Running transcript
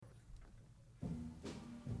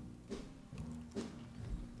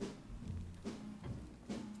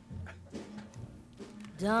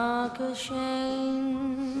Darker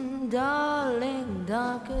shame, darling,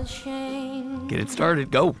 darker shame. Get it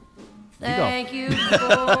started. Go. Thank you for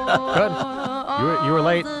Good. You were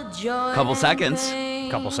late. Couple seconds.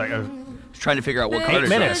 Couple seconds. Trying to figure out what 8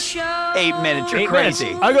 minutes. 8 minutes. You're 8 crazy.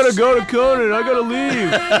 minutes. I gotta go to Conan. I gotta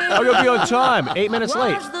leave. I gotta be on time. 8 minutes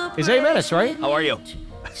late. It's 8 minutes, right? How are you?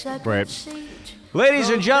 Great. Ladies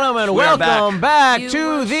and gentlemen, We're welcome back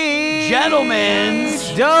to the Gentlemen's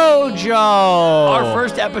Dojo. Our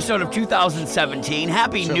first episode of 2017.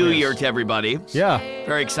 Happy New Year to everybody. Yeah.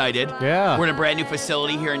 Very excited. Yeah. We're in a brand new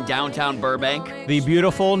facility here in downtown Burbank. The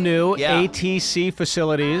beautiful new Yeah. ATC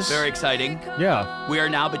facilities. Very exciting. Yeah. We are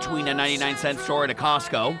now between a 99-cent store and a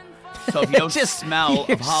Costco. So if you don't smell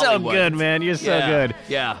You're of Hollywood. so good, man. You're so Yeah, good.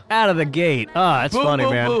 Yeah. Out of the gate. Ah, that's Boom, funny,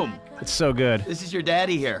 boom, man. boom. It's so good. This is your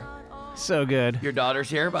daddy here. So good. Your daughter's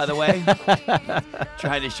here, by the way.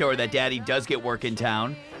 Trying to show her that daddy does get work in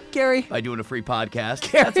town Gary. by doing a free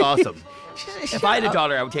podcast. Gary. That's awesome. If I had a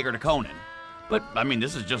daughter, I would take her to Conan. But, I mean,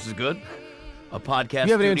 this is just as good. A podcast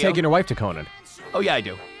You haven't even studio. taken your wife to Conan. Oh, yeah, I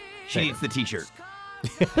do. She needs the T-shirt.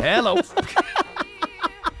 Hello.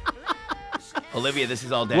 Olivia, this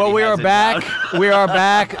is all daddy. Well, we has are it back. now. We are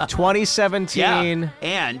back. 2017. Yeah.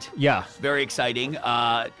 And, Yeah. very exciting,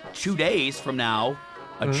 2 days from now,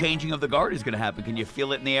 a changing of the guard is going to happen. Can you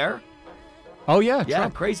feel it in the air? Oh, yeah. Yeah,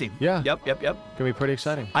 Trump. crazy. Yeah. Yep. Gonna be pretty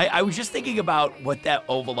exciting. I was just thinking about what that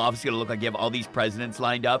Oval Office is going to look like. You have all these presidents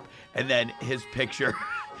lined up, and then his picture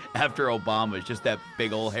after Obama is just that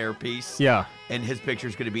big old hairpiece. Yeah. And his picture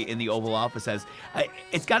is going to be in the Oval Office.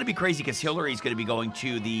 It's got to be crazy because Hillary's going to be going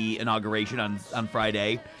to the inauguration on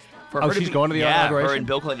Friday. For Oh, her to she's be- going to the yeah, inauguration? her and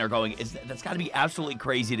Bill Clinton are going. That's got to be absolutely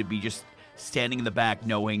crazy to be just standing in the back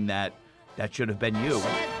knowing that should have been you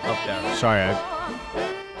up there.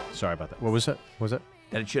 Sorry about that. What was it?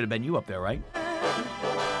 That it should have been you up there, right?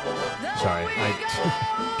 Sorry.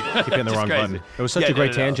 I keep hitting the Just wrong crazy. button. It was such Yeah, a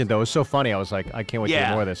great no. tangent, though. It was so funny. I was like, I can't wait to Yeah.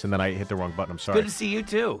 get more of this. And then I hit the wrong button. I'm sorry. Good to see you,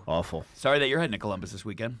 too. Awful. Sorry that you're heading to Columbus this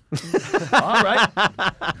weekend. All right.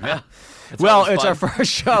 Yeah. It's Well, always it's our fun.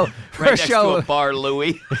 first show. Right First next show. to a bar,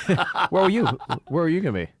 Louie. Where were you? Where are you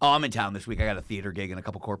going to be? Oh, I'm in town this week. I got a theater gig and a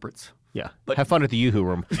couple corporates. Yeah. But- Have fun at the Yoo-Hoo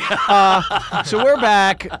room. So we're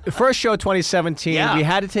back. First show 2017. Yeah. We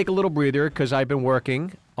had to take a little breather because I've been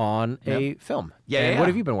working on a film. Yeah, And yeah, what yeah.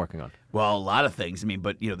 have you been working on? Well, a lot of things. I mean,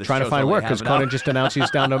 but, this Trying to show's find only work because half an Conan hour. just announced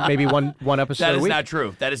he's down to maybe one episode That a is week. not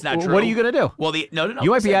true. That is not Well, true. what are you gonna do? Well, no. You might be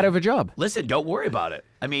listen. out of a job. Listen, don't worry about it.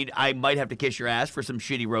 I mean, I might have to kiss your ass for some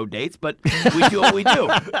shitty road dates, but we do what we do.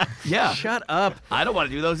 Yeah. Shut up. I don't want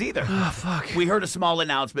to do those either. Oh, fuck. We heard a small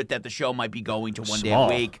announcement that the show might be going to one day a Small.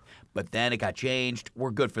 week, but then it got changed.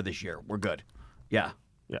 We're good for this year. We're good. Yeah.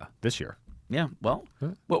 Yeah, this year. Yeah. Well,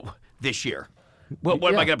 this year. What am I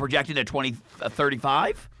Yeah. going to project into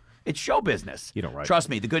 2035? It's show business. You don't write. Trust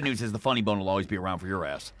me, the good news is the funny bone will always be around for your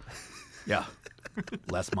ass. Yeah.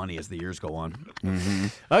 Less money as the years go on.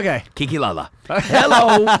 Okay. Kiki Lala.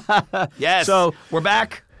 Hello. Yes. So, we're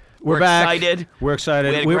back. We're back. excited. We're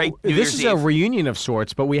excited. We had a great New This Year's is a Eve. reunion of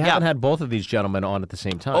sorts, but we haven't Yeah. had both of these gentlemen on at the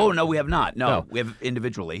same time. Oh, no, we have not. No, No. we have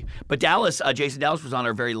individually. But Dallas, Jason Dallas was on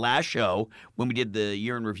our very last show when we did the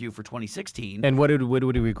year in review for 2016. And what did we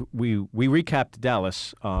recapped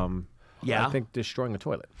Dallas? Yeah. I think destroying a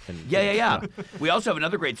toilet. And, Yeah. We also have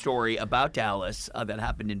another great story about Dallas that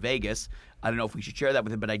happened in Vegas. I don't know if we should share that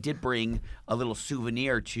with him, but I did bring a little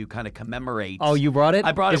souvenir to kind of commemorate. Oh, you brought it?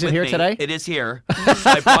 I brought Is it it with here me. today? It is here. So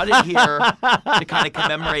I brought it here to kind of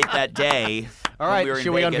commemorate that day. All when right. we were in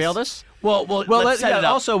Should we Vegas. unveil this? Well, let's set it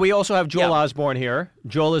up. Also, we also have Joel Yeah. Osborn here.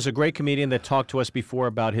 Joel is a great comedian that talked to us before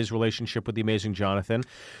about his relationship with the amazing Jonathan.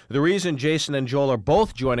 The reason Jason and Joel are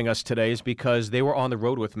both joining us today is because they were on the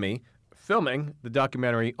road with me filming the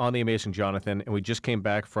documentary on the amazing Jonathan, and we just came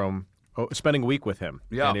back from spending a week with him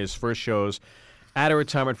Yeah. and his first shows at a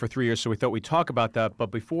retirement for 3 years. So we thought we'd talk about that.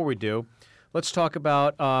 But before we do, let's talk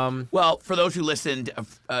about Well, for those who listened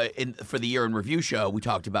for the year in review show, we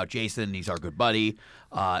talked about Jason. He's our good buddy.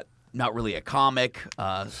 Not really a comic,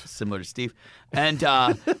 similar to Steve. And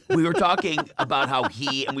we were talking about how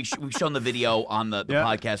we've shown the video on the Yeah.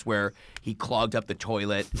 podcast where he clogged up the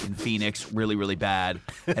toilet in Phoenix really, really bad.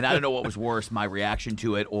 And I don't know what was worse, my reaction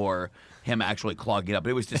to it or him actually clogging it up.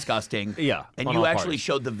 But it was disgusting. Yeah, And on you all actually parties.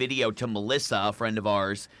 showed the video to Melissa, a friend of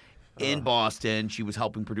ours, in Boston. She was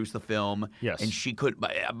helping produce the film. Yes. And she could,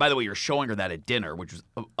 by the way, you're showing her that at dinner, which was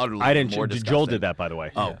utterly I didn't. more Joel disgusting. did that, by the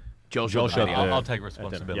way. Oh, Joel Joel showed showed the the- video. I'll take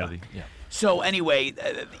responsibility. Yeah. So anyway,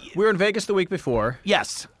 We were in Vegas the week before.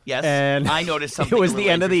 yes. And I noticed something. It was a the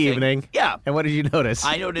little end of the interesting. evening. Yeah. And what did you notice?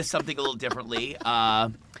 I noticed something a little differently.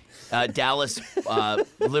 Dallas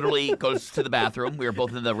literally goes to the bathroom. We were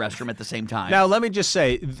both in the restroom at the same time. Now, let me just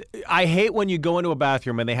say, I hate when you go into a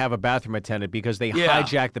bathroom and they have a bathroom attendant because they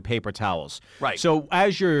hijack the paper towels. Right. So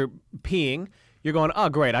as you're peeing, you're going, oh,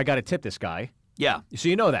 great, I got to tip this guy. Yeah. So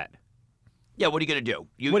you know that. Yeah, what are you going to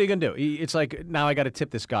do? What are you going to do? It's like, now I got to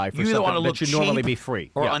tip this guy for You either want to something look that should normally cheap be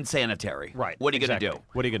free. or Yeah. unsanitary. Right. What are you Exactly. going to do?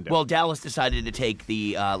 What are you going to do? Well, Dallas decided to take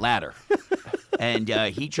the ladder. And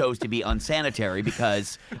he chose to be unsanitary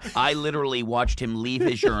because I literally watched him leave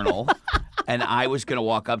his urinal, and I was going to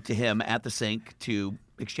walk up to him at the sink to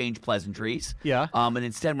exchange pleasantries. Yeah. And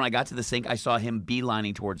instead, when I got to the sink, I saw him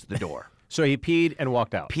beelining towards the door. So he peed and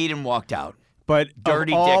walked out. Peed and walked out. But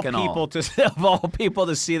Dirty of all dick and all. people of all people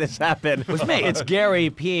to see this happen, Was me. It's Gary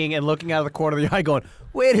peeing and looking out of the corner of the eye going,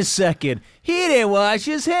 wait a second, he didn't wash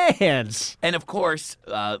his hands. And of course,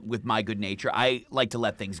 with my good nature, I like to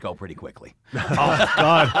let things go pretty quickly. Oh,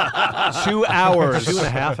 God. 2 hours.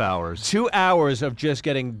 2.5 hours. 2 hours of just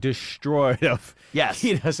getting destroyed of. Yes.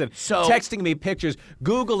 He doesn't. So- texting me pictures,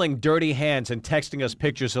 Googling dirty hands and texting us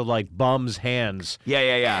pictures of like bums' hands.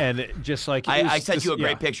 Yeah. And just like. it was I sent just- you a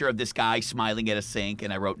great yeah. picture of this guy smiling at a sink,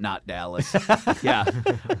 and I wrote, not Dallas. Yeah.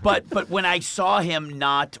 But when I saw him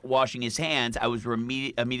not washing his hands, I was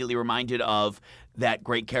immediately reminded of that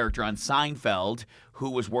great character on Seinfeld who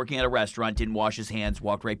was working at a restaurant, didn't wash his hands,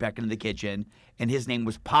 walked right back into the kitchen, and his name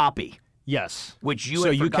was Poppy. Yes. Which you So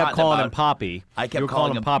had you kept forgotten calling him about. Poppy. I kept you were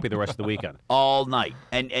calling him him Poppy the rest of the weekend. all night.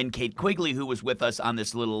 And Kate Quigley, who was with us on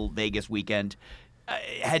this little Vegas weekend,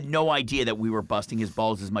 had no idea that we were busting his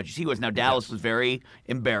balls as much as he was. Now, Dallas was very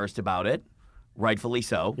embarrassed about it, rightfully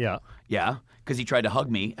so. Yeah. Yeah, because he tried to hug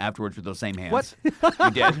me afterwards with those same hands. What? He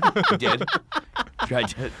did. He did. Tried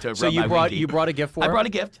to So rub you my brought winky. you brought a gift for I him? brought a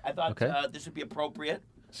gift. I thought Okay. this would be appropriate.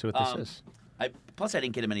 See what this is. Plus, I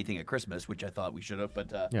didn't get him anything at Christmas, which I thought we should have.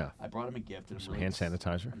 But Yeah. I brought him a gift. And I'm hand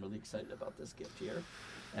sanitizer. I'm really excited about this gift here,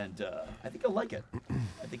 and I think he'll like it.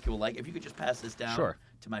 I think he'll like it. If you could just pass this down Sure.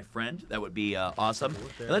 to my friend, that would be awesome.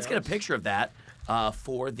 And let's get a picture of that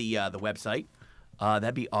for the website.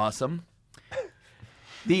 That'd be awesome.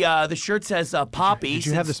 The shirt says Poppy Did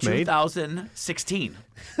you have since this made? 2016.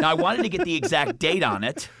 Now I wanted to get the exact date on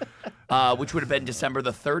it, which would have been December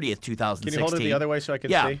the 30th, 2016. Can you hold it the other way so I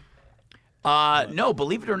can Yeah. see? No,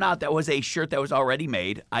 believe it or not, that was a shirt that was already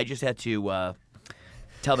made. I just had to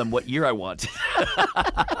tell them what year I want.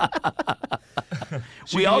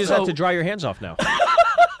 So you can use that to dry your hands off now.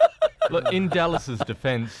 Look, in Dallas's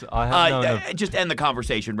defense, I have known of... just end the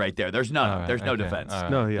conversation right there. There's none. All right, there's no okay, defense. all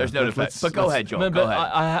right. No, yeah. There's no Let's- defense. But go ahead, Joel. But Go ahead.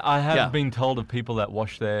 I have Yeah. been told of people that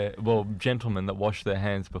wash their, gentlemen that wash their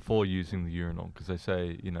hands before using the urinal because they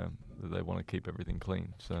say, that they want to keep everything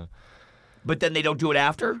clean. So, But then they don't do it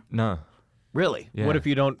after? no. Really? Yeah. What if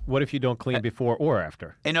you don't clean before or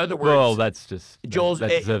after? In other words, Well, that's just... Joel's. that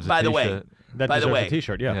deserves a by the way, t-shirt. That by the deserves way, a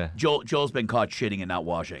T-shirt. Yeah. Yeah. Joel's been caught shitting and not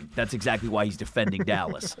washing. That's exactly why he's defending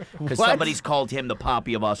Dallas. Because What? somebody's called him the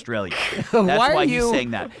Poppy of Australia. That's Why are why he's you-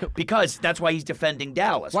 saying that. Because that's why he's defending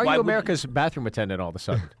Dallas. Why are you would- America's bathroom attendant all of a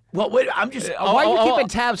sudden? Well, wait, I'm just. Why are you keeping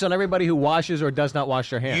tabs on everybody who washes or does not wash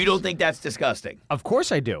their hands? You don't think that's disgusting? Of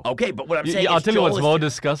course I do. Okay, but what I'm saying I'll is tell you Joel what's is- more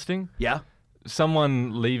disgusting. Yeah.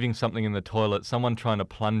 Someone leaving something in the toilet, someone trying to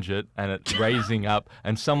plunge it and it raising up,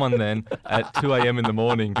 and someone then at 2 a.m. in the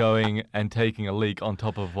morning going and taking a leak on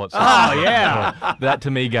top of what's... Oh, yeah. That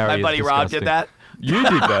to me, Gary, My is buddy Rob did disgusting. that. You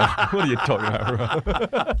did that. What are you talking about,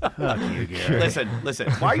 Rob?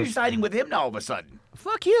 Listen. Why are you siding with him now all of a sudden?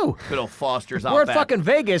 Fuck you. Good old Foster's We're out at back. fucking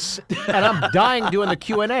Vegas, and I'm dying doing the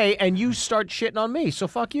Q&A, and you start shitting on me. So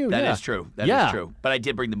fuck you. That yeah. is true. That is Yeah. true. But I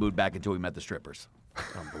did bring the mood back until we met the strippers.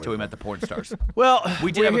 Until we met the porn stars. Well,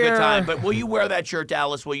 We did we're have a good here- time, but will you wear that shirt,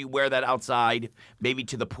 Dallas? Will you wear that outside? Maybe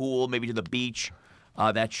to the pool, maybe to the beach?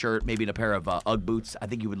 That shirt, maybe in a pair of Ugg boots. I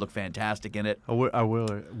think you would look fantastic in it. I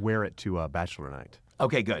will wear it to bachelor night.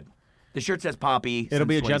 Okay, good. The shirt says Poppy. It'll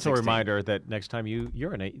be a since gentle 2016. reminder that next time you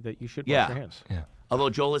urinate, that you should Yeah. wash your hands. Yeah. Although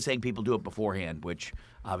Joel is saying people do it beforehand, which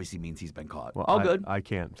obviously means he's been caught. Well, All I, good. I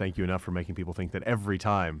can't thank you enough for making people think that every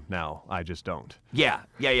time now. I just don't. Yeah.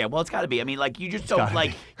 Well, it's got to be. I mean, like, you just don't, gotta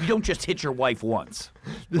like, you don't just hit your wife once,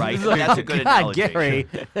 right? I mean, that's a good God, analogy. Gary.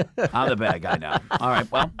 I'm the bad guy now. All right,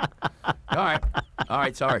 well. All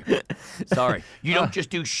right, sorry. You don't just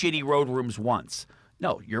do shitty road rooms once.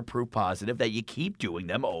 No, you're proof positive that you keep doing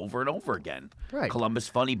them over and over again. Right. Columbus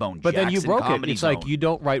Funny Bone, But then you Jackson broke it. Comedy It's like Zone. you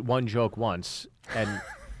don't write one joke once, and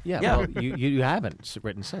yeah, Yeah. well, you haven't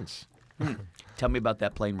written since. Tell me about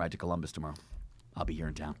that plane ride to Columbus tomorrow. I'll be here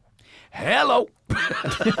in town. Hello.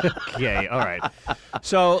 Yay! All right.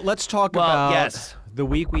 So let's talk Well, about yes. the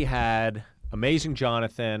week we had. Amazing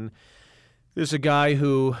Jonathan. There's a guy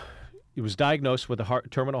who he was diagnosed with a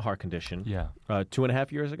terminal heart condition. Yeah.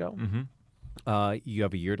 2.5 years ago. Mm-hmm. You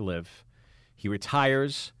have a year to live. He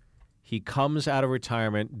retires. He comes out of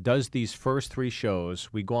retirement, does these first 3 shows.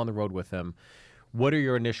 We go on the road with him. What are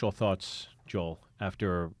your initial thoughts, Joel,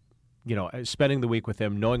 after spending the week with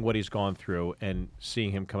him, knowing what he's gone through, and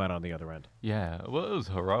seeing him come out on the other end? Yeah, well, it was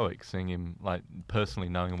heroic seeing him, like, personally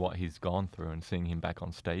knowing what he's gone through and seeing him back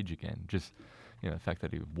on stage again. Just, the fact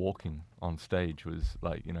that he was walking on stage was,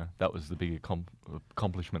 like, that was the big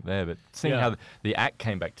accomplishment there. But seeing how the act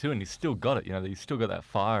came back too, and he's still got it, he's still got that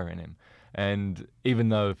fire in him. And even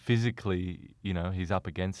though physically, he's up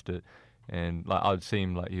against it, and like I'd see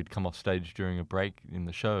him, like he'd come off stage during a break in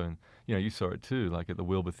the show, and you saw it too, like at the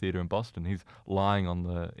Wilbur Theatre in Boston. He's lying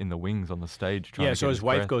in the wings on the stage trying to so get his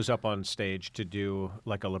wife breath. goes up on stage to do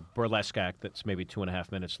like a burlesque act that's maybe 2.5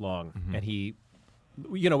 minutes long, and he,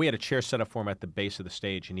 we had a chair set up for him at the base of the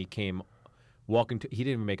stage, and he came walking he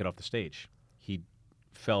didn't even make it off the stage. He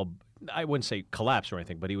fell, I wouldn't say collapse or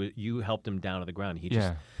anything, but you helped him down to the ground. He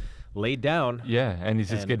just laid down. Yeah, and he's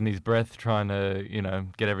just getting his breath, trying to,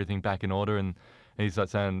 get everything back in order. And he's like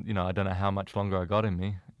saying, I don't know how much longer I got in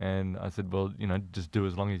me. And I said, well, just do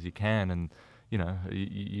as long as you can. And,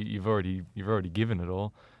 you've already given it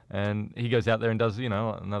all. And he goes out there and does,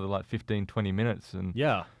 another like 15, 20 minutes. And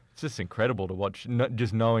it's just incredible to watch,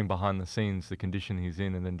 just knowing behind the scenes the condition he's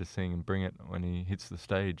in, and then just seeing him bring it when he hits the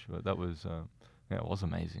stage. But that was, it was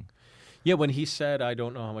amazing. Yeah, when he said, I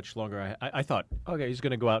don't know how much longer I thought, okay, he's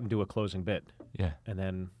going to go out and do a closing bit. Yeah. And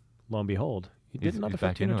then, lo and behold, he did another he's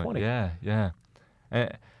back 15 or into 20. It. Yeah.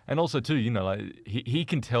 And also, too, like he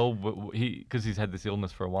can tell, because he's had this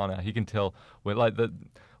illness for a while now, he can tell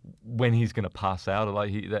when he's going to pass out, or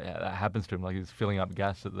like that happens to him, like he's filling up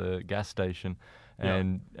gas at the gas station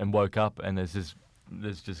and woke up, and there's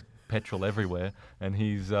just petrol everywhere, and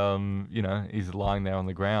he's, he's lying there on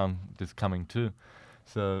the ground, just coming to.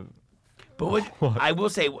 So... But what I will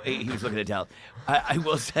say, he was looking at Dell. I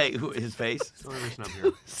will say, his face. That's the only reason I'm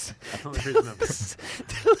here. That's the only reason I'm here.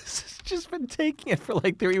 Dallas has just been taking it for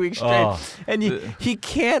like 3 weeks straight, and he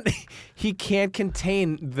can't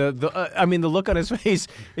contain the look on his face.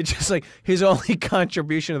 It's just like his only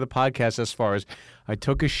contribution to the podcast as far as, I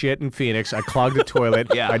took a shit in Phoenix. I clogged the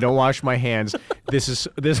toilet. I don't wash my hands. This.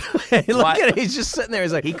 Look at it. He's just sitting there.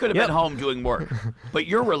 He's like, he could have been home doing work. But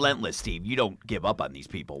you're relentless, Steve. You don't give up on these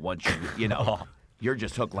people once you're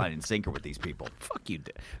just hook, line, and sinker with these people. Fuck you,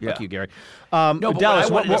 Yeah. Fuck you, Gary. No, but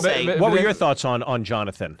Dallas, what were your thoughts on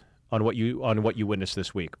Jonathan, on what you witnessed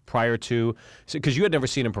this week prior to, because you had never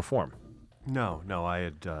seen him perform? No, I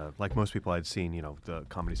had, like most people, I'd seen, the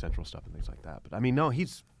Comedy Central stuff and things like that. But I mean, no,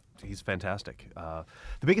 he's fantastic. The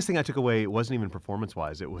biggest thing I took away wasn't even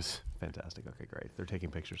performance-wise. It was fantastic. Okay, great. They're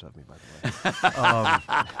taking pictures of me, by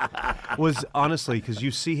the way. Was honestly, because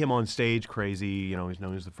you see him on stage crazy, he's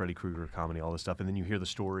known as the Freddy Krueger of comedy, all this stuff, and then you hear the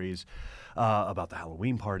stories about the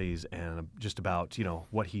Halloween parties and just about,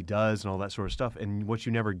 what he does and all that sort of stuff. And what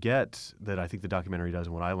you never get, that I think the documentary does,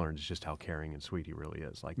 and what I learned, is just how caring and sweet he really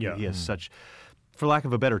is. Like, he has such, for lack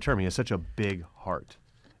of a better term, he has such a big heart.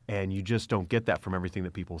 And you just don't get that from everything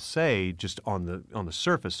that people say just on the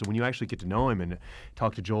surface. So when you actually get to know him and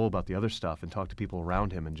talk to Joel about the other stuff and talk to people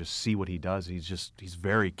around him and just see what he does, he's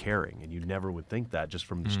very caring. And you never would think that just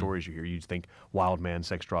from the stories you hear. You'd think wild man,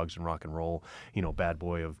 sex, drugs, and rock and roll, bad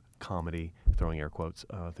boy of comedy, throwing air quotes,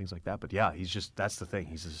 things like that. But yeah, that's the thing.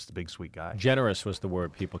 He's just a big, sweet guy. Generous was the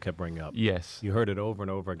word people kept bringing up. Yes. You heard it over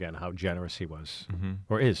and over again, how generous he was.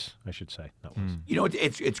 Or is, I should say. Not was.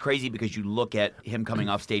 It's crazy because you look at him coming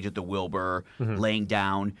off stage at the Wilbur, laying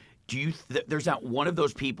down. There's not one of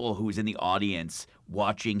those people who is in the audience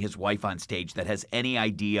watching his wife on stage that has any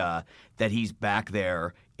idea that he's back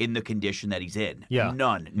there in the condition that he's in. Yeah.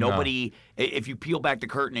 None. Nobody, if you peel back the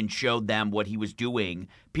curtain and showed them what he was doing,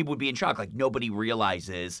 people would be in shock. Like, nobody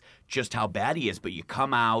realizes just how bad he is. But you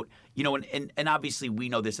come out, and obviously we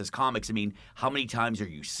know this as comics. I mean, how many times are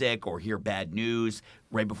you sick or hear bad news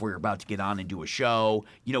right before you're about to get on and do a show?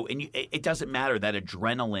 And it doesn't matter. That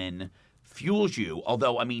adrenaline fuels you.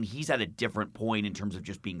 Although, I mean, he's at a different point in terms of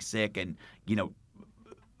just being sick and,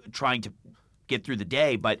 trying to get through the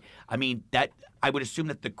day. But, I mean, that I would assume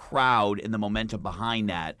that the crowd and the momentum behind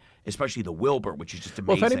that, especially the Wilbur, which is just amazing.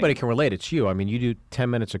 Well, if anybody can relate, it's you. I mean, you do 10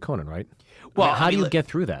 minutes of Conan, right? Well, how do you get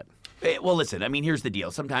through that? Well, listen, I mean, here's the deal.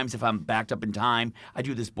 Sometimes if I'm backed up in time, I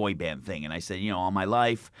do this boy band thing. And I said, all my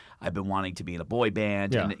life, I've been wanting to be in a boy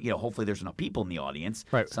band. Yeah. And, hopefully there's enough people in the audience.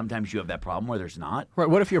 Right. Sometimes you have that problem where there's not. Right.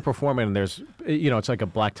 What if you're performing and there's, it's like a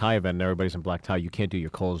black tie event and everybody's in black tie. You can't do your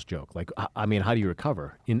Coles joke. Like, I mean, how do you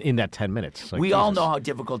recover in that 10 minutes? Like, We all know how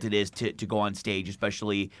difficult it is to go on stage,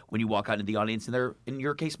 especially when you walk out into the audience and there, in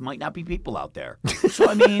your case, might not be people out there. So,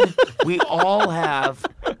 I mean, we all have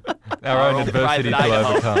Our own adversity private to Idaho.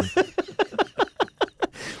 overcome.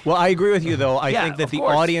 Well, I agree with you, though. I Yeah, think that of the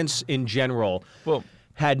course. audience in general Well,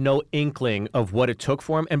 had no inkling of what it took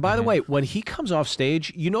for him. And by the way, when he comes off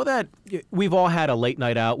stage, you know that we've all had a late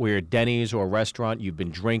night out where you're at Denny's or a restaurant, you've been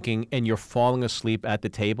drinking, and you're falling asleep at the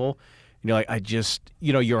table. Like,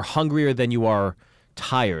 you're hungrier than you are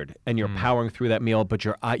tired, and you're powering through that meal, but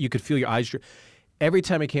you could feel your eyes. Every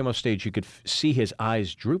time he came off stage, you could see his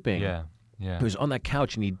eyes drooping. yeah. He was on that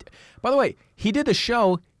couch, and by the way, he did the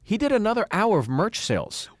show. He did another hour of merch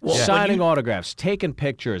sales, signing autographs, taking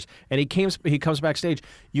pictures, and he comes backstage.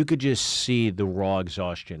 You could just see the raw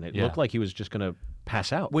exhaustion. It looked like he was just going to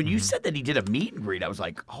pass out. When you said that he did a meet and greet, I was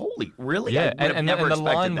like, holy, really? Yeah, I would have never the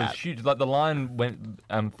expected line that. was huge. Like the line went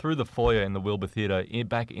through the foyer in the Wilbur Theatre,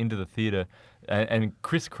 back into the theatre, and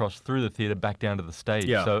crisscrossed through the theatre back down to the stage.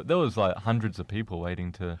 Yeah. So there was like hundreds of people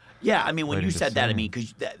waiting to. Yeah, I mean, when Waiting you to said that, I see. mean,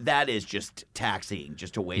 because that is just taxing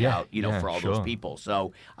just to wait Yeah, out, yeah, for all those sure. people.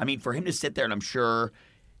 So, I mean, for him to sit there and I'm sure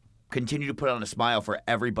continue to put on a smile for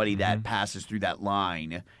everybody that passes through that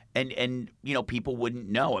line, and people wouldn't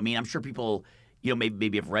know. I mean, I'm sure people,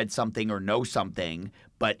 maybe have read something or know something,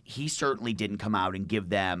 but he certainly didn't come out and give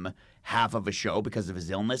them half of a show because of his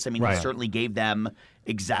illness. I mean, Right. he certainly gave them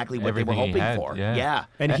exactly what they were Everything he hoping had, for. yeah.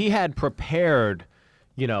 And he had prepared,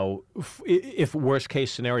 if worst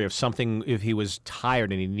case scenario, if he was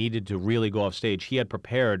tired and he needed to really go off stage, he had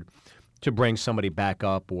prepared to bring somebody back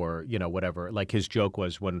up or, whatever. Like his joke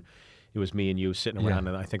was when it was me and you sitting around,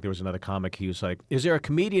 and I think there was another comic, he was like, is there a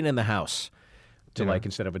comedian in the house?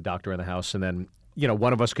 Instead of a doctor in the house. And then,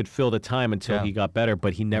 one of us could fill the time until he got better,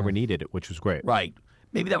 but he never needed it, which was great. Right.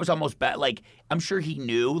 Maybe that was almost bad. Like, I'm sure he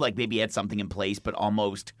knew, like, maybe he had something in place, but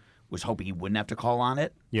almost was hoping he wouldn't have to call on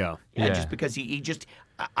it. Yeah. Yeah, Yeah. just because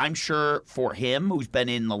I'm sure for him, who's been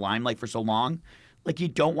in the limelight for so long, like, you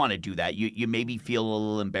don't want to do that. You maybe feel a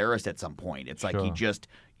little embarrassed at some point. It's like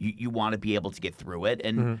you want to be able to get through it.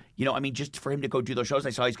 And, I mean, just for him to go do those shows, I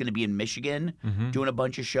saw he's going to be in Michigan doing a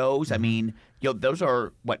bunch of shows. I mean, those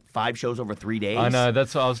are, 5 shows over 3 days? I know.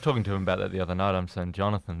 I was talking to him about that the other night. I'm saying,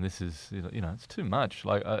 Jonathan, this is, it's too much.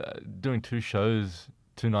 Like doing 2 shows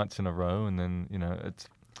 2 nights in a row, and then, it's.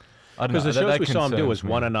 I don't know. Because the shows that we saw him do concerns was me.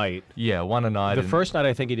 one a night. Yeah, one a night. The and- first night,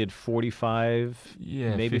 I think he did 45,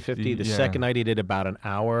 Yeah, maybe 50. The yeah. second night, he did about an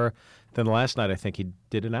hour. Then the last night, I think he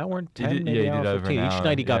did an hour and 10, did- maybe yeah, he an did hour over 15. an Each hour,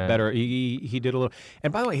 night, he got yeah. better. He did a little.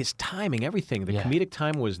 And by the way, his timing, everything, the Yeah. comedic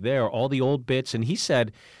time was there, all the old bits. And he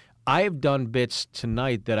said, I've done bits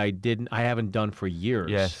tonight that I haven't done for years.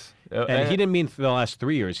 Yes. And he didn't mean for the last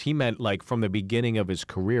 3 years. He meant like from the beginning of his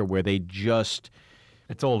career where they just...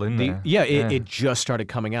 It's all in there. It just started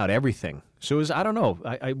coming out, everything. So it was, I don't know.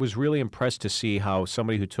 I was really impressed to see how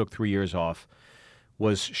somebody who took 3 years off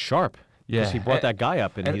was sharp. Because Yeah. he brought that guy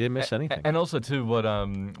up and he didn't miss anything. And also too, what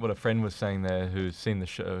a friend was saying there, who's seen the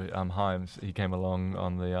show, Himes. He came along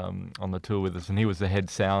on the tour with us, and he was the head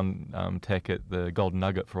sound tech at the Golden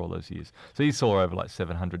Nugget for all those years. So he saw over like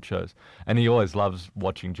 700 shows, and he always loves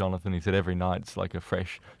watching Jonathan. He said every night's like a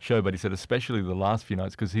fresh show, but he said especially the last few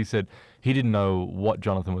nights, because he said he didn't know what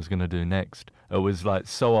Jonathan was going to do next. It was like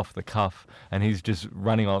so off the cuff, and he's just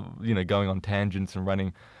running on, going on tangents and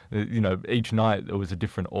running. Each night it was a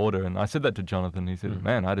different order, and I said that to Jonathan. He said,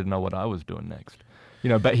 "Man, I didn't know what I was doing next."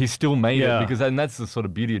 But he still made it and that's the sort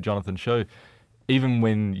of beauty of Jonathan's show. Even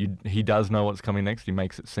when he does know what's coming next, he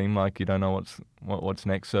makes it seem like you don't know what's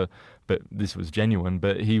next. So, but this was genuine.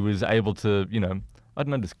 But he was able to, I don't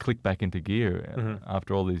know, just click back into gear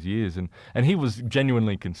after all these years, and he was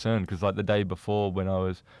genuinely concerned because like the day before when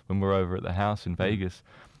we were over at the house in Vegas.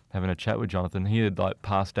 Having a chat with Jonathan, he had like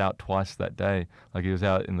passed out twice that day. Like he was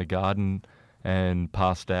out in the garden and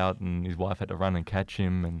passed out, and his wife had to run and catch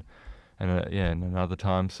him, and and another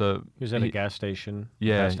time. So He was at a gas station.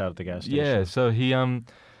 Yeah, Passed out at the gas station. Yeah, so he and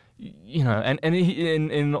he,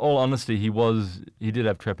 in all honesty, he did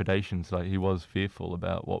have trepidations. Like he was fearful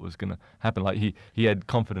about what was going to happen. Like he had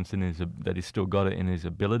confidence in that he still got it in his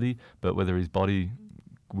ability, but whether his body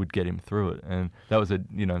would get him through it, and that was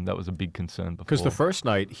a big concern before. Because the first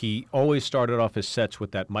night, he always started off his sets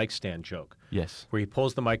with that mic stand joke. Yes. Where he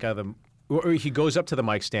pulls the mic out of or he goes up to the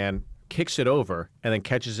mic stand, kicks it over, and then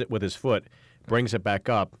catches it with his foot, brings it back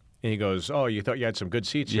up, And he goes, "Oh, you thought you had some good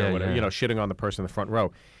seats Yeah, here?" Whatever, yeah. you know, shitting on the person in the front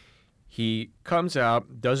row. He comes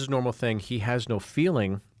out, does his normal thing. He has no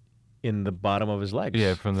feeling in the bottom of his legs.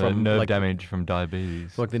 Yeah, from the nerve like, damage from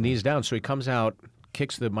diabetes. like the knees down. So he comes out,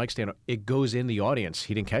 kicks the mic stand. It goes in the audience.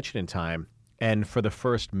 He didn't catch it in time. And for the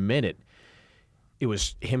first minute, it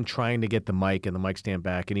was him trying to get the mic and the mic stand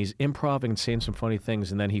back. And he's improvising and saying some funny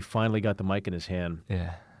things. And then he finally got the mic in his hand.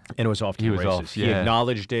 Yeah. And it was off to He the was races. off, He yeah.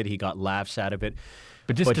 acknowledged it. He got laughs out of it.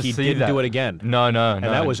 But just to he see didn't that, do it again. No. And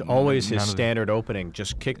that was always his none of the- standard opening.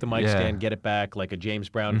 Just kick the mic Yeah. stand, get it back, like a James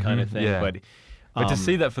Brown kind of thing. yeah. But to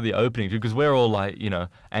see that for the opening, because we're all like,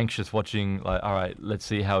 anxious watching, like, all right, let's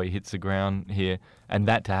see how he hits the ground here. And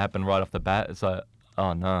that to happen right off the bat, it's like,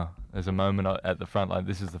 oh no. There's a moment at the front, like,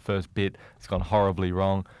 this is the first bit. It's gone horribly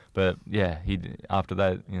wrong. But yeah, after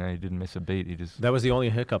that, he didn't miss a beat. He just, that was the only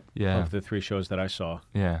hiccup Yeah. of the 3 shows that I saw.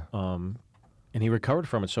 yeah. And he recovered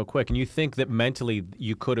from it so quick. And you think that mentally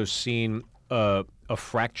you could have seen a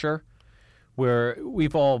fracture where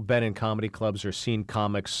we've all been in comedy clubs or seen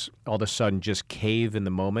comics all of a sudden just cave in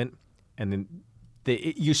the moment. And then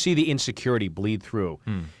you see the insecurity bleed through.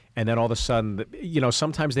 And then all of a sudden,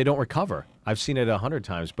 sometimes they don't recover. I've seen it 100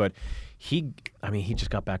 times. But he just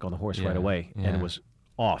got back on the horse right Yeah, away yeah. and was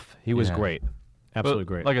off. He was Yeah. great. Absolutely But,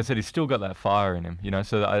 great. Like I said, he's still got that fire in him,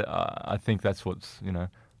 so I think that's what's,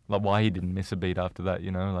 like why he didn't miss a beat after that,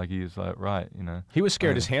 like he was like, right, he was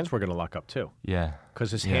scared his hands were going to lock up too. Yeah.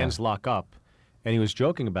 Because his Yeah. hands lock up, and he was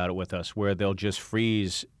joking about it with us, where they'll just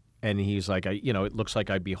freeze, and he's like, it looks like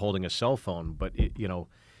I'd be holding a cell phone, but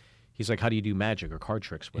he's like, how do you do magic or card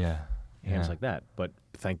tricks with Yeah. hands Yeah. like that? But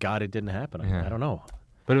thank God it didn't happen. Yeah. I don't know.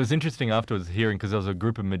 But it was interesting afterwards hearing, because there was a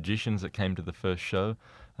group of magicians that came to the first show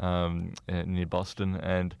near Boston,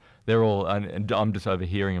 and they're all, and I'm just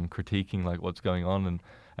overhearing them critiquing like what's going on,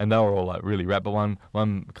 and they were all like really rap. But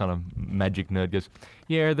one kind of magic nerd goes,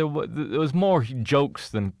 "Yeah, there was more jokes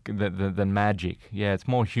than magic. Yeah, it's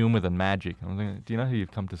more humor than magic." I'm thinking, do you know who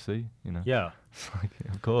you've come to see? Yeah. It's like,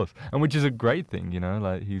 of course, and which is a great thing,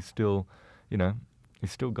 like he's still,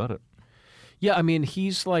 he's still got it. Yeah, I mean,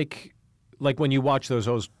 he's like when you watch those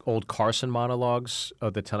old Carson monologues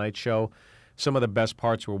of The Tonight Show, some of the best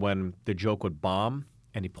parts were when the joke would bomb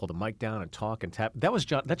and he'd pull the mic down and talk and tap. That's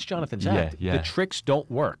Jonathan's act. Yeah. The tricks don't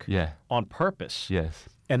work Yeah. on purpose. Yes.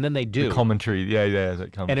 And then they do. The commentary, yeah,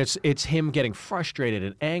 that comes. And it's him getting frustrated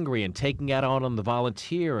and angry and taking that out on the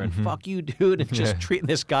volunteer and fuck you, dude, and just treating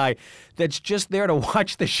this guy that's just there to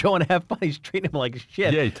watch the show and have fun. He's treating him like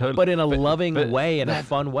shit. Yeah, totally. But in a loving way, in a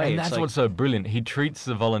fun way. And It's that's like, what's so brilliant. He treats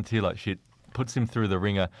the volunteer like shit, puts him through the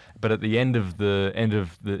ringer, but at the end of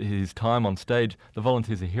his time on stage, the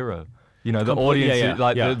volunteer's a hero. The audience,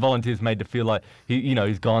 the volunteer's made to feel like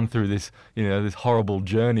he's gone through this, this horrible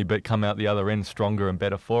journey, but come out the other end stronger and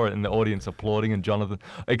better for it, and the audience applauding. And Jonathan,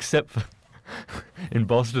 except for in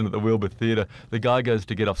Boston at the Wilbur Theatre, the guy goes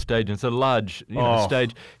to get off stage, and it's a large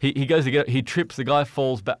stage. He goes to he trips. The guy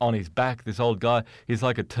falls back on his back. This old guy, he's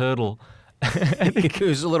like a turtle. He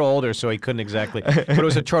was a little older, so he couldn't exactly. But it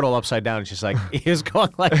was a turtle upside down. It's just like he was going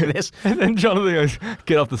like this. And then Jonathan goes,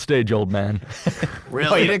 "Get off the stage, old man." Really?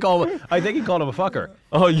 Oh, he didn't call him. I think he called him a fucker.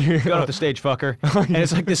 Oh, you Get off the stage, fucker. And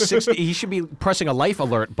it's like this 60. He should be pressing a life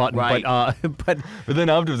alert button. Right. But But then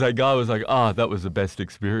afterwards, that guy was like, that was the best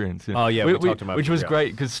experience. Oh, yeah, we talked about it, which was yeah.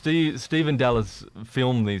 great, because Steve and Dallas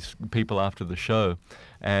filmed these people after the show,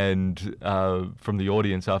 and from the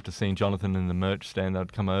audience, after seeing Jonathan in the merch stand,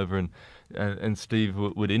 they'd come over, and Steve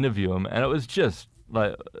would interview him, and it was just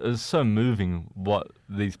like, it was so moving what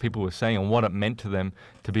these people were saying and what it meant to them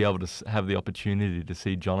to be able to have the opportunity to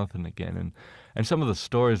see Jonathan again. And some of the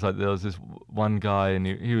stories, like there was this one guy, and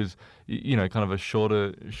he was, kind of a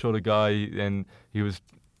shorter guy, and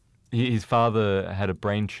his father had a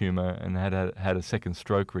brain tumor and had a second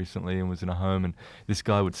stroke recently and was in a home, and this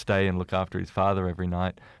guy would stay and look after his father every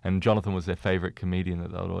night, and Jonathan was their favorite comedian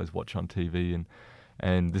that they would always watch on TV,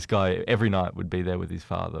 and this guy every night would be there with his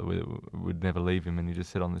father, would never leave him, and he just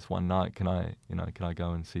said on this one night, can I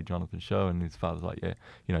go and see Jonathan's show? And his father's like,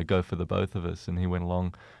 yeah, go for the both of us. And he went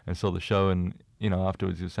along and saw the show, and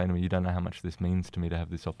afterwards he was saying to me, you don't know how much this means to me to have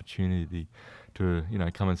this opportunity to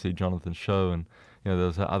come and see Jonathan's show. And there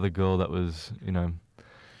was that other girl that was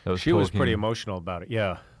she was pretty emotional about it.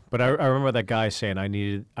 Yeah. But I remember that guy saying I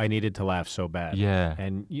needed to laugh so bad. Yeah.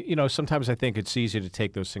 And sometimes I think it's easy to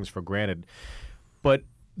take those things for granted. But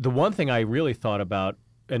the one thing I really thought about,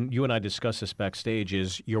 and you and I discussed this backstage,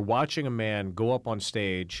 is you're watching a man go up on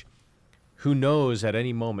stage who knows at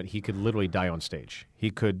any moment he could literally die on stage.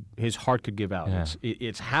 His heart could give out. Yeah.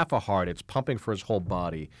 It's half a heart. It's pumping for his whole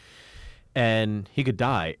body. And he could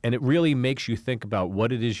die. And it really makes you think about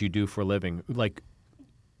what it is you do for a living. Like,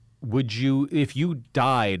 would you, if you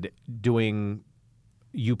died doing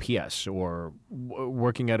UPS or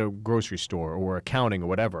working at a grocery store or accounting or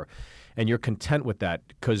whatever, and you're content with that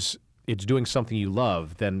because it's doing something you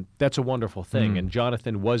love, then that's a wonderful thing. And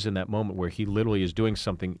Jonathan was in that moment where he literally is doing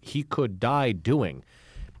something he could die doing.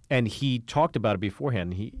 And he talked about it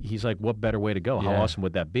beforehand. He's like, what better way to go? How awesome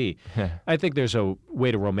would that be? I think there's a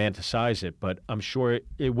way to romanticize it, but I'm sure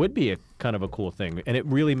it would be a kind of a cool thing. And it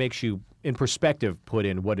really makes you, in perspective, put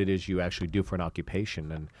in what it is you actually do for an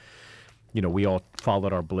occupation. And, you know, we all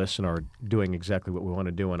followed our bliss and are doing exactly what we want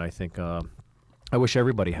to do. And I think I wish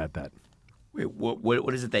everybody had that. Wait,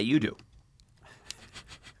 what is it that you do?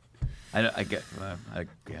 I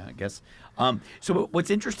guess. So what's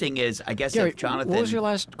interesting is, I guess, Gary, if Jonathan... what was your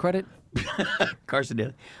last credit? Carson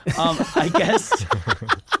Daly. I guess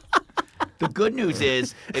the good news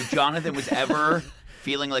is, if Jonathan was ever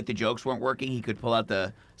feeling like the jokes weren't working, he could pull out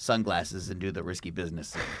the sunglasses and do the risky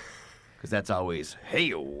business thing. Because that's always,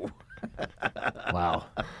 hey-o. Wow.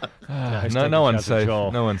 No one's safe.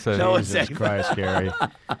 No one's safe. No one's Jesus safe. Christ, Gary.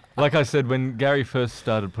 Like I said, when Gary first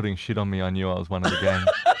started putting shit on me, I knew I was one of the gang.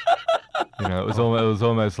 You know, it was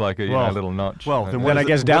almost like a little notch. Well, you know. then Then I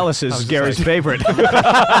guess Dallas is Gary's favorite. He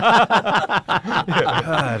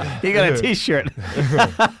got a T-shirt.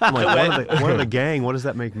 I'm like, one of the gang. What does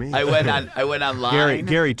that make me? I went online.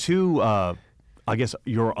 Gary, too. I guess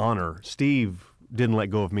Your Honor, Steve didn't let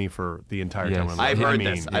go of me for the entire time. Yes. I've heard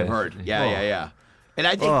this. I've yes. heard. Yeah. And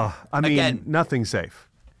I think, again, nothing's safe.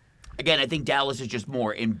 Again, I think Dallas is just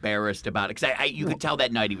more embarrassed about it, because you could tell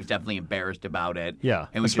that night he was definitely embarrassed about it. Yeah,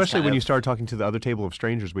 and was Especially just when you started talking to the other table of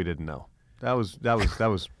strangers we didn't know. That was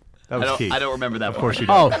key. I don't remember that. Of course you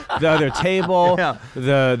Oh, don't. the other table, Yeah.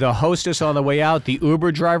 the hostess on the way out, the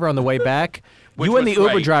Uber driver on the way back. Which You and the was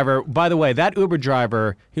Uber great. driver, by the way, that Uber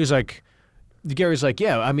driver, he was like, Gary's like,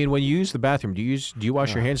 yeah, I mean, when you use the bathroom, do you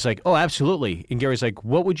wash your hands? He's like, oh, absolutely. And Gary's like,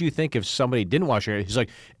 what would you think if somebody didn't wash their hands? He's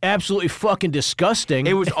like, absolutely fucking disgusting.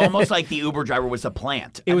 It was almost like the Uber driver was a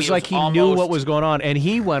plant. It was like he knew what was going on, and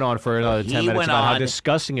he went on for another 10 minutes went about how on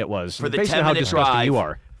disgusting it was. for the Basically how 10-minute disgusting drive. you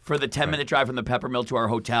are. For the 10-minute drive from the Peppermill to our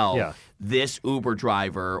hotel, Yeah. this Uber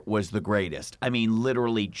driver was the greatest. I mean,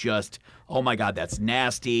 literally just, oh my God, that's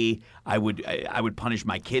nasty. I would punish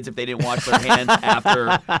my kids if they didn't wash their hands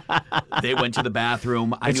after they went to the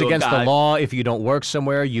bathroom. It's against the law. If you don't work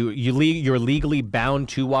somewhere, you're legally bound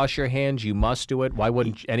to wash your hands. You must do it. Why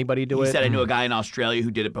wouldn't anybody do He it? said I knew a guy in Australia who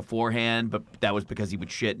did it beforehand, but that was because he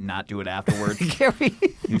would shit and not do it afterwards. Gary.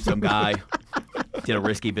 Knew some guy. Did a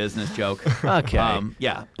risky business joke. Okay.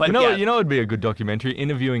 Yeah. But You know, it'd be a good documentary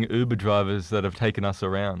interviewing Uber drivers that have taken us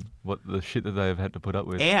around. What the shit that they have had to put up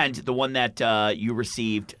with. And the one that you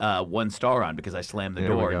received 1 star on because I slammed the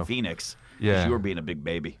There we door in go. Phoenix. 'Cause Yeah. You were being a big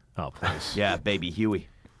baby. Oh, please. Yeah, baby Huey.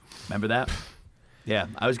 Remember that? Yeah,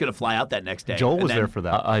 I was going to fly out that next day. Joel and was then- there for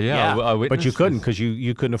that. Yeah. I witnessed But you couldn't this. because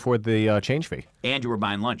you couldn't afford the change fee. And you were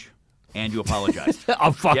buying lunch. And you apologized.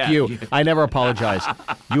 Oh, fuck Yeah. you. I never apologized.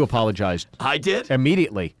 You apologized. I did?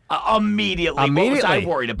 Immediately. Immediately. What was I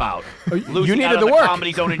worried about? Losing needed out on the the work.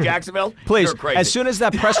 Comedy Zone in Jacksonville? Please, You're crazy. as soon as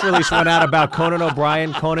that press release went out about Conan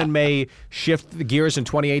O'Brien, Conan may shift the gears in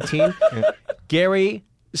 2018, Gary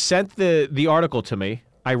sent the article to me.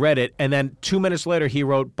 I read it, and then 2 minutes later he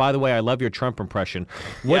wrote, by the way, I love your Trump impression.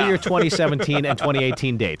 What Yeah. are your 2017 and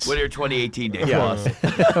 2018 dates? What are your 2018 days, Yeah. boss?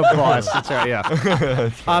 Boss, that's right,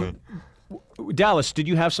 yeah. Dallas, did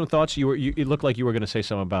you have some thoughts? It looked like you were going to say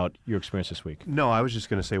something about your experience this week. No, I was just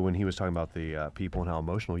going to say when he was talking about the people and how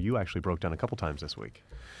emotional, you actually broke down a couple times this week.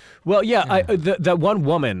 Well, yeah, that one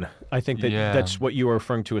woman, I think Yeah. that's what you were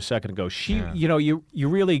referring to a second ago. She, Yeah. you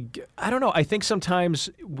really, I don't know. I think sometimes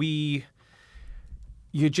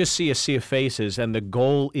you just see a sea of faces, and the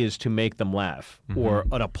goal is to make them laugh or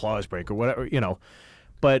an applause break or whatever,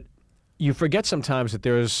 But you forget sometimes that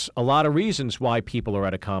there's a lot of reasons why people are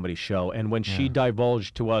at a comedy show. And when she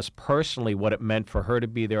divulged to us personally what it meant for her to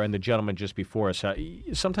be there and the gentleman just before us,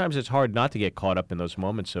 sometimes it's hard not to get caught up in those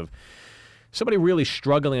moments of somebody really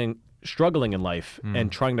struggling in life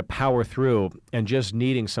and trying to power through and just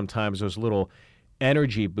needing sometimes those little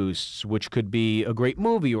energy boosts, which could be a great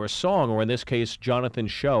movie or a song, or in this case,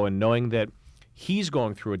 Jonathan's show, and knowing that he's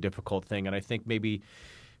going through a difficult thing. And I think maybe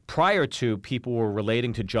prior to, people were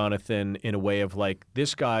relating to Jonathan in a way of like,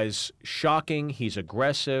 this guy's shocking, he's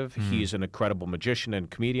aggressive, he's an incredible magician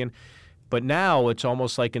and comedian. But now it's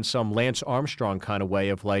almost like in some Lance Armstrong kind of way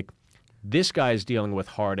of like, this guy's dealing with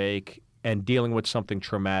heartache and dealing with something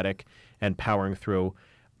traumatic and powering through.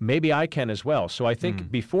 Maybe I can as well. So I think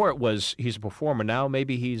before it was he's a performer. Now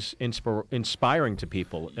maybe he's inspiring to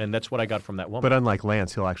people, and that's what I got from that woman. But unlike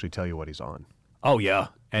Lance, he'll actually tell you what he's on. Oh yeah,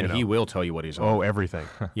 and You he know. will tell you what he's on. Oh, everything.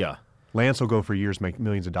 Yeah. Lance will go for years, make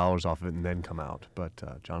millions of dollars off of it, and then come out. But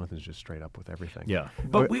Jonathan's just straight up with everything. Yeah.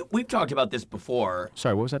 But we've talked about this before.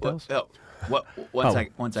 Sorry, what was that, Dallas? One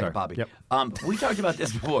second, sorry. Bobby. Yep. We talked about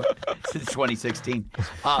this before since 2016.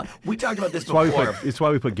 We talked about this It's before.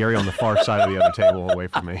 why we put Gary on the far side of the other table away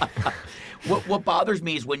from me. What bothers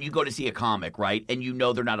me is when you go to see a comic, right, and you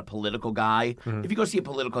know they're not a political guy. If you go see a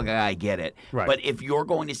political guy, I get it. Right. But if you're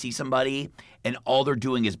going to see somebody and all they're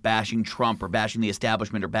doing is bashing Trump or bashing the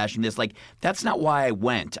establishment or bashing this, like, that's not why I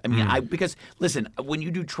went. I mean, because, listen, when you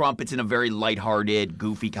do Trump, it's in a very lighthearted,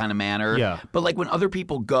 goofy kind of manner. Yeah. But, like, when other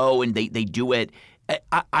people go and they do it,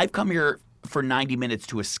 I've come here for 90 minutes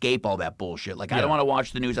to escape all that bullshit. Like, I don't want to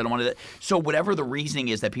watch the news. I don't want to. So whatever the reasoning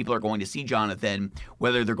is that people are going to see Jonathan,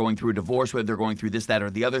 whether they're going through a divorce, whether they're going through this, that, or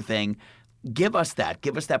the other thing, give us that.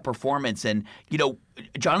 Give us that performance. And, you know,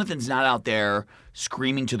 Jonathan's not out there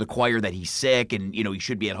screaming to the choir that he's sick and, you know, he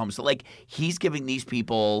should be at home. So, like, he's giving these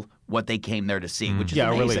people what they came there to see, which is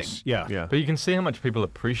amazing. Release. Yeah. Yeah. But you can see how much people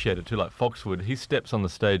appreciate it too. Like Foxwood, he steps on the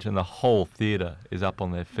stage and the whole theatre is up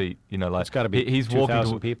on their feet. You know, like It's got to be he's 2,000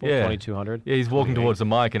 walking people, yeah. 2,200. Yeah, he's walking towards the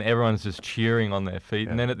mic and everyone's just cheering on their feet.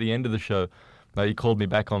 And then at the end of the show, he called me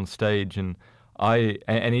back on stage and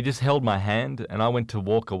he just held my hand and I went to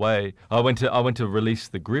walk away. I went to release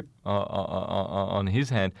the grip on his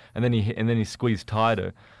hand and then he squeezed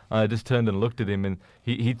tighter. I just turned and looked at him and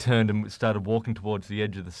he turned and started walking towards the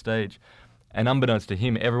edge of the stage. And unbeknownst to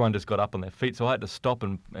him, everyone just got up on their feet. So I had to stop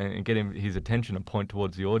and get his attention and point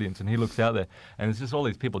towards the audience. And he looks out there, and it's just all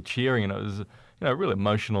these people cheering. And it was, a really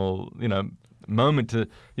emotional, moment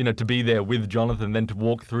to be there with Jonathan, then to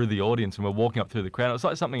walk through the audience. And we're walking up through the crowd. It was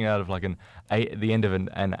like something out of like the end of an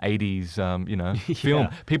 80s, film.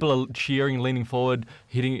 People are cheering, leaning forward,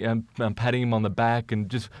 hitting, patting him on the back, and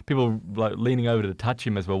just people like leaning over to touch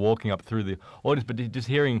him as we're walking up through the audience. But just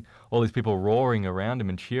hearing all these people roaring around him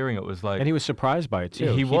and cheering, it was like... And he was surprised by it,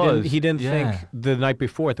 too. He was. He didn't think the night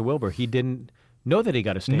before at the Wilbur, he didn't know that he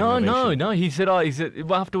got a standing ovation. No. He said,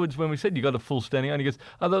 well, afterwards when we said you got a full standing on, he goes,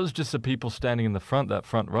 that was just the people standing in the front, that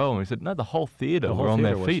front row. And we said, no, the whole theatre were on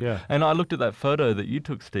their feet. And I looked at that photo that you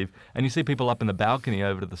took, Steve, and you see people up in the balcony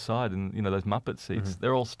over to the side, and those Muppet seats,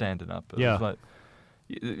 they're all standing up. It was like,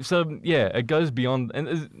 so it goes beyond,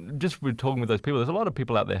 and just we're talking with those people. There's a lot of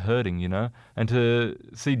people out there hurting, and to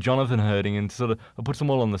see Jonathan hurting and sort of it puts them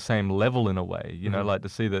all on the same level in a way, like to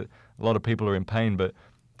see that a lot of people are in pain, but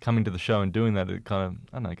coming to the show and doing that, it kind of,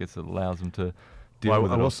 I don't know, I guess it allows them to deal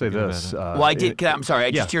with it. I will say this. Well, I'm sorry.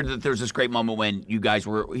 I just heard that there was this great moment when you guys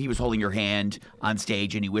he was holding your hand on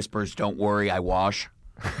stage and he whispers, "Don't worry, I wash."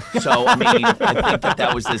 So, I mean, I think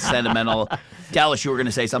that was this sentimental. Dallas, you were going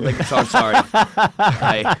to say something? So sorry.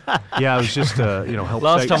 I was just, help.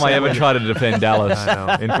 Last time I ever tried to defend Dallas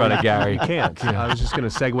in front of Gary. You can't. I was just going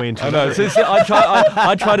to segue into. I know.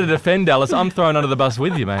 I try to defend Dallas. I'm thrown under the bus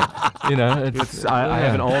with you, mate. I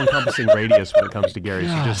have an all-encompassing radius when it comes to Gary.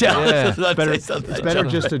 So just, it's better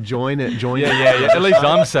just to join it. Yeah. At least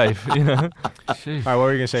I'm safe. All right, what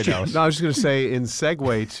were you going to say, Dallas? No, I was just going to say, in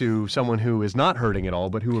segue to someone who is not hurting at all,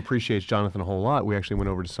 but who appreciates Jonathan a whole lot, we actually went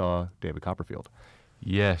over to saw David Copperfield.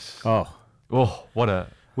 Yes. Oh, what a...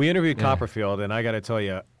 We interviewed Copperfield, and I got to tell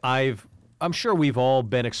you, I'm sure we've all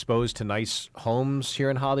been exposed to nice homes here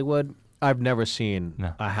in Hollywood. I've never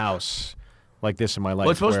seen a house like this in my life.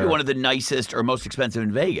 Well, it's supposed to be one of the nicest or most expensive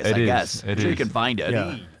in Vegas, I guess. I'm sure you can find it.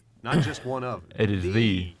 Yeah. Not just one of. It is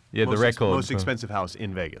the record. Most expensive house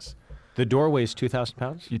in Vegas. The door weighs 2,000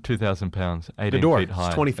 pounds? 2,000 pounds, 18 the door. feet high.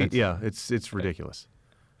 It's 20 feet. It's ridiculous.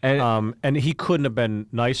 And he couldn't have been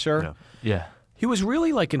nicer. No. Yeah. He was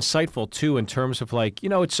really insightful too in terms of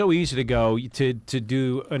it's so easy to go to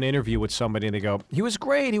do an interview with somebody and they go, he was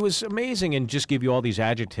great, he was amazing, and just give you all these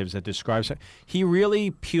adjectives that describes it. He really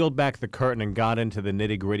peeled back the curtain and got into the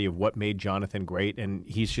nitty-gritty of what made Jonathan great, and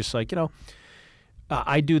he's just like,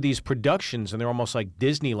 I do these productions and they're almost like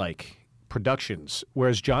Disney-like productions,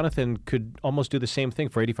 whereas Jonathan could almost do the same thing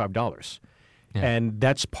for $85. Yeah. And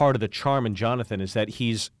that's part of the charm in Jonathan is that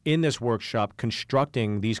he's in this workshop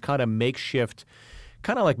constructing these kind of makeshift,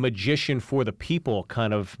 kind of like magician for the people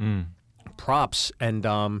kind of props. And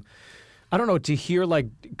I don't know, to hear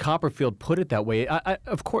Copperfield put it that way, I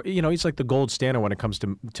of course, he's like the gold standard when it comes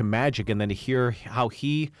to magic. And then to hear how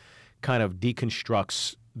he kind of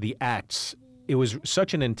deconstructs the acts, it was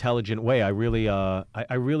such an intelligent way. I really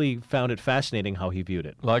found it fascinating how he viewed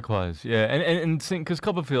it. Likewise, yeah, and because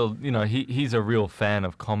Copperfield, he's a real fan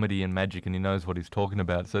of comedy and magic, and he knows what he's talking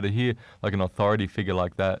about. So to hear an authority figure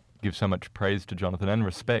like that give so much praise to Jonathan and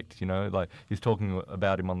respect, he's talking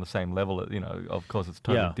about him on the same level. Of course, it's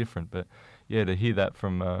totally different, but to hear that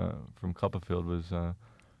from Copperfield was.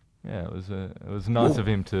 It was nice of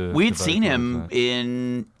him to. We'd to seen him vocalize that.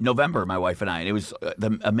 in November, my wife and I, and it was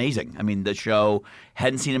amazing. I mean, the show,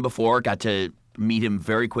 hadn't seen him before, got to meet him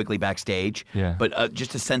very quickly backstage. Yeah. But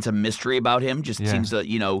just a sense of mystery about him just Yeah. seems,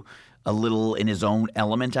 a little in his own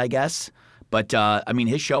element, I guess. But, I mean,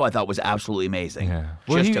 his show I thought was absolutely amazing. Yeah.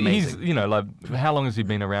 Just amazing. He's, how long has he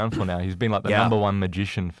been around for now? He's been like the Yeah. number one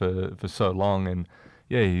magician for so long, and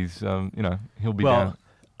he's, he'll be Well, down.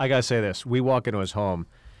 I gotta say this: we walk into his home.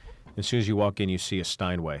 As soon as you walk in, you see a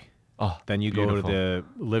Steinway. Oh, Then you go beautiful. to the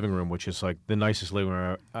living room, which is like the nicest living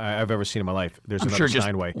room I've ever seen in my life. There's I'm another sure just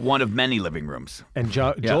Steinway. one of many living rooms. And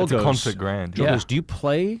Joel it's goes, a concert grand. Joel Yeah. goes, "Do you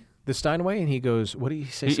play the Steinway?" And he goes, "What did he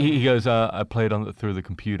say?" He goes, I played on through the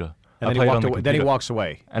computer. and I then he played walked on the away. Then he computer. walks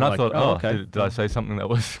away. And I'm I like, thought, okay. did I say something that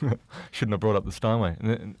was shouldn't have brought up the Steinway?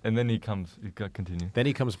 And then he comes. Continue. Then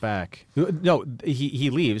he comes back. No, he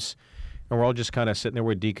leaves, and we're all just kind of sitting there.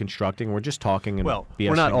 We're deconstructing. We're just talking and Well, BSing.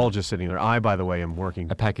 we're not all just sitting there. I, by the way, am working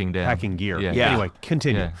Packing down. packing gear. Yeah. Yeah. Anyway,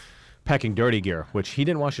 continue. Yeah. packing dirty gear, which he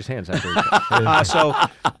didn't wash his hands after.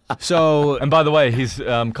 So And by the way, his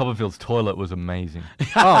Copperfield's toilet was amazing.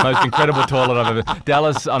 Most incredible toilet I've ever.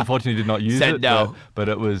 Dallas unfortunately did not use Said it. no. But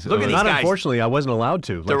it was. Look at it these was- Not guys. unfortunately, I wasn't allowed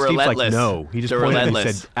to. They're Like, Steve's relentless. like, no. He just They're pointed and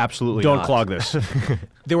relentless. said, absolutely don't not. clog this.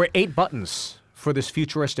 There were 8 buttons for this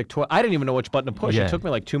futuristic toilet. I didn't even know which button to push. Yeah. It took me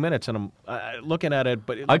like 2 minutes, and I'm looking at it.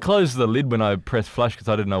 But I closed the lid when I pressed flash because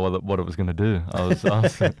I didn't know what it was going to do.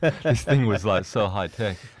 This thing was like so high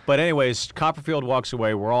tech. But anyways, Copperfield walks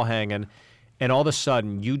away. We're all hanging, and all of a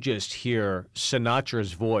sudden, you just hear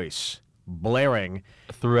Sinatra's voice blaring,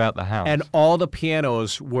 Throughout the house. and all the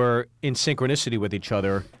pianos were in synchronicity with each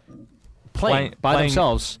other, playing by playing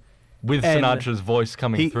themselves. with and Sinatra's voice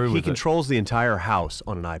coming through He with controls the entire house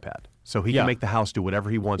on an iPad. So he Yeah. can make the house do whatever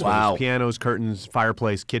he wants. Whether Wow. it's pianos, curtains,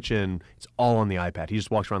 fireplace, kitchen. It's all on the iPad. He just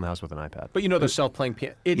walks around the house with an iPad. But you know, they're self-playing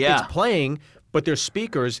piano. Yeah. It's playing, but there's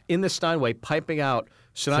speakers in the Steinway piping out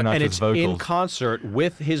Sinatra, and Sinatra's it's in vocals. concert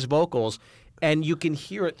with his vocals, and you can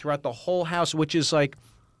hear it throughout the whole house, which is like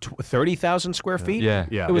 30,000 square feet. Yeah.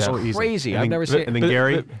 Yeah, It was so easy. crazy. And I've then- never seen And it. then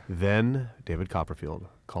Gary, then David Copperfield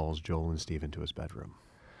calls Joel and Steve into his bedroom.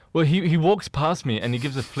 Well, he walks past me and he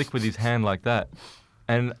gives a flick with his hand like that.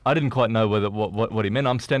 And I didn't quite know what he meant.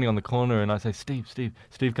 I'm standing on the corner and I say, Steve.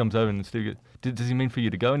 Steve comes over and Steve goes, does he mean for you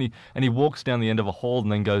to go? And he walks down the end of a hall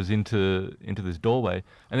and then goes into this doorway.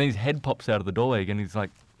 And then his head pops out of the doorway again. He's like,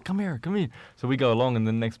 come here. So we go along and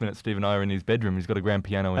the next minute Steve and I are in his bedroom. He's got a grand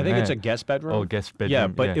piano in I think there. it's a guest bedroom. Oh, guest bedroom. Yeah,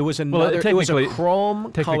 but it was Well, another. it was a technically-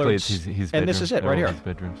 chrome Technically, colored. it's his bedroom. And this is it They're right all here. his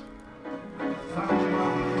bedrooms.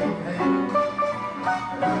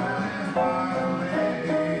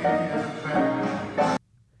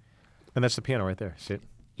 And that's the piano right there. See it?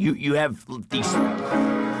 You have these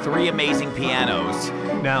 3 amazing pianos.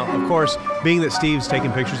 Now, of course, being that Steve's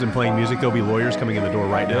taking pictures and playing music, there'll be lawyers coming in the door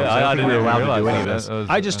right now. Yeah, so I don't think didn't we're even allowed to realize do any of that. this. That was-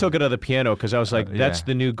 I just took it to the piano because I was like, that's yeah.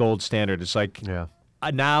 the new gold standard. It's like, Yeah.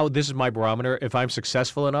 now this is my barometer. If I'm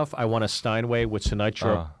successful enough, I want a Steinway with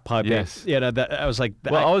Sinatra pipe. yes. Yeah, no, I was like,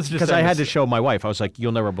 Well, I was just because I saying had this- to show my wife. I was like,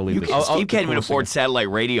 you'll never believe this. Steve can't even cool afford singer. satellite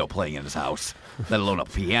radio playing in his house, let alone a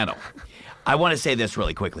piano. I want to say this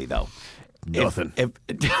really quickly, though. Nothing. If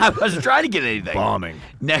I wasn't trying to get anything. Bombing.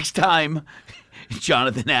 Next time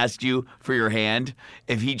Jonathan asks you for your hand,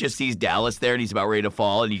 if he just sees Dallas there and he's about ready to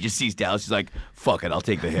fall and he just sees Dallas, he's like, fuck it, I'll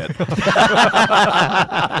take the hit.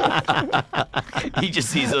 He just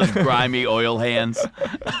sees those grimy oil hands.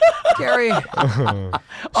 Gary. Oh,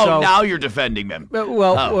 So- now you're defending them.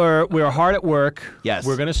 Well, Oh. we're hard at work. Yes.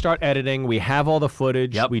 We're going to start editing. We have all the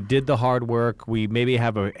footage. Yep. We did the hard work. We maybe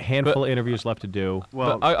have a handful of interviews left to do.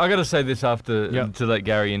 Well, But I got to say this after Yeah. to let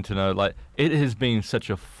Gary in to know, like, it has been such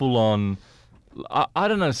a full-on. I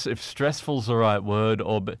don't know if stressful's the right word,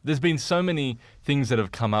 but there's been so many things that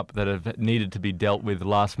have come up that have needed to be dealt with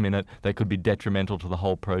last minute that could be detrimental to the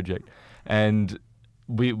whole project, and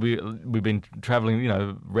we've been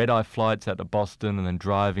traveling, red-eye flights out to Boston and then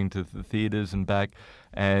driving to the theaters and back,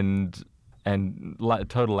 and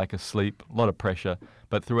total lack of sleep, a lot of pressure.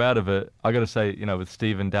 But throughout of it, I got to say, with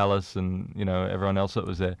Steve and Dallas and everyone else that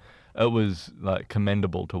was there, it was like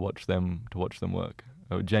commendable to watch them work.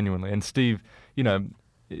 Genuinely. And Steve,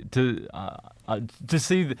 to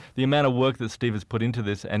see the amount of work that Steve has put into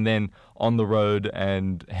this, and then on the road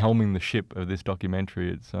and helming the ship of this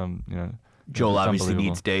documentary, it's Joel it's obviously unbelievable.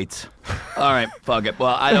 needs dates. All right, fuck it.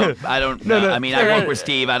 Well, I don't. No, I mean, I work with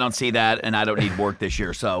Steve. I don't see that, and I don't need work this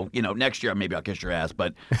year. So, next year maybe I'll kiss your ass.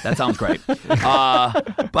 But that sounds great. By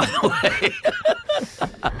the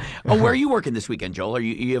way, where are you working this weekend, Joel?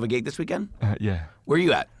 You have a gig this weekend? Yeah. Where are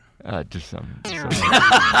you at? Just some.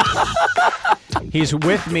 He's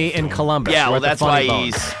with me in Columbus. Yeah, We're well, at the that's Funny why Bone.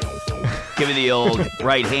 he's giving the old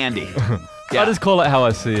right handy. Yeah. I just call it how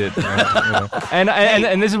I see it.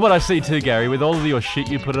 And this is what I see too, Gary. With all of your shit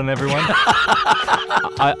you put on everyone,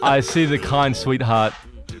 I see the kind sweetheart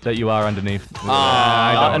that you are underneath.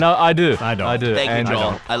 I don't. I do. I don't. I do. Thank And you,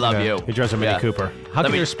 Joel. I love you. He drives a Mini Yeah. Cooper. How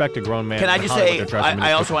can me- you respect a grown man? Can I in just Hollywood say, that drives a Mini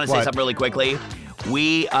I also Cooper? want to say What? something really quickly.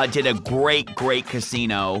 We did a great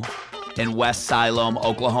casino in West Siloam,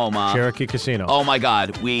 Oklahoma. Cherokee Casino. Oh my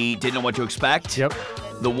God, we didn't know what to expect. Yep.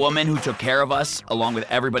 The woman who took care of us, along with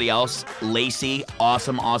everybody else, Lacey,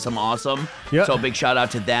 awesome. Yep. So a big shout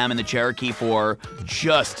out to them and the Cherokee for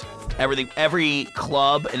just everything. Every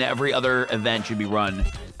club and every other event should be run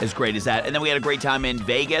as great as that. And then we had a great time in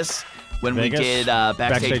Vegas when Vegas, we did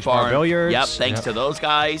Backstage Bar Billiards. Yep, thanks to those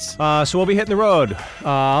guys. So we'll be hitting the road.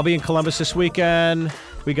 I'll be in Columbus this weekend.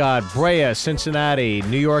 We got Brea, Cincinnati,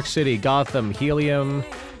 New York City, Gotham, Helium.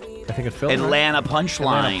 I think it's Philly. Atlanta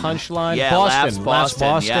Punchline. Atlanta Punchline. Yeah, Boston. Laughs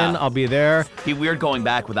Boston. Yeah. I'll be there. Be weird going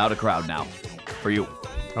back without a crowd now for you.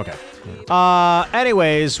 Okay.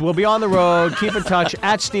 Anyways, we'll be on the road. Keep in touch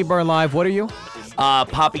at Steve Byrne Live. What are you?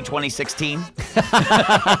 Poppy 2016.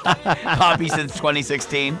 Poppy since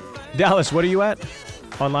 2016. Dallas, what are you at?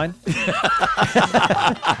 Online?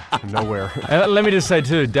 Nowhere. Let me just say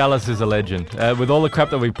too, Dallas is a legend. With all the crap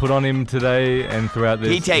that we put on him today and throughout this,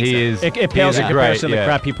 He takes it. is. It he pales is in a comparison to great, the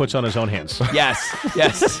crap he puts on his own hands.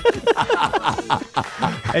 Yes.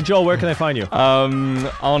 And Joel, where can they find you?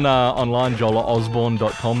 Online, Joel at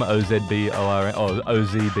osborn.com, O-Z-B-O-R-N, or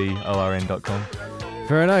O-Z-B-O-R-N.com.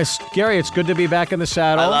 Very nice. Gary, it's good to be back in the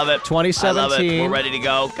saddle. I love it. 2017. I love it. We're ready to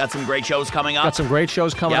go. Got some great shows coming up. Got some great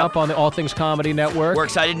shows coming Yep. up on the All Things Comedy Network. We're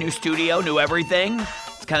excited. New studio, new everything.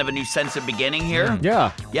 It's kind of a new sense of beginning here.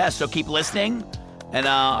 Yeah. Yeah, so keep listening. And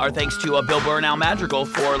our thanks to Bill Byrne, Al Madrigal,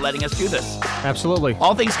 for letting us do this. Absolutely.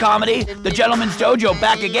 All Things Comedy, The Gentleman's Dojo,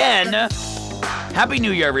 back again. Happy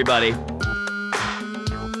New Year, everybody.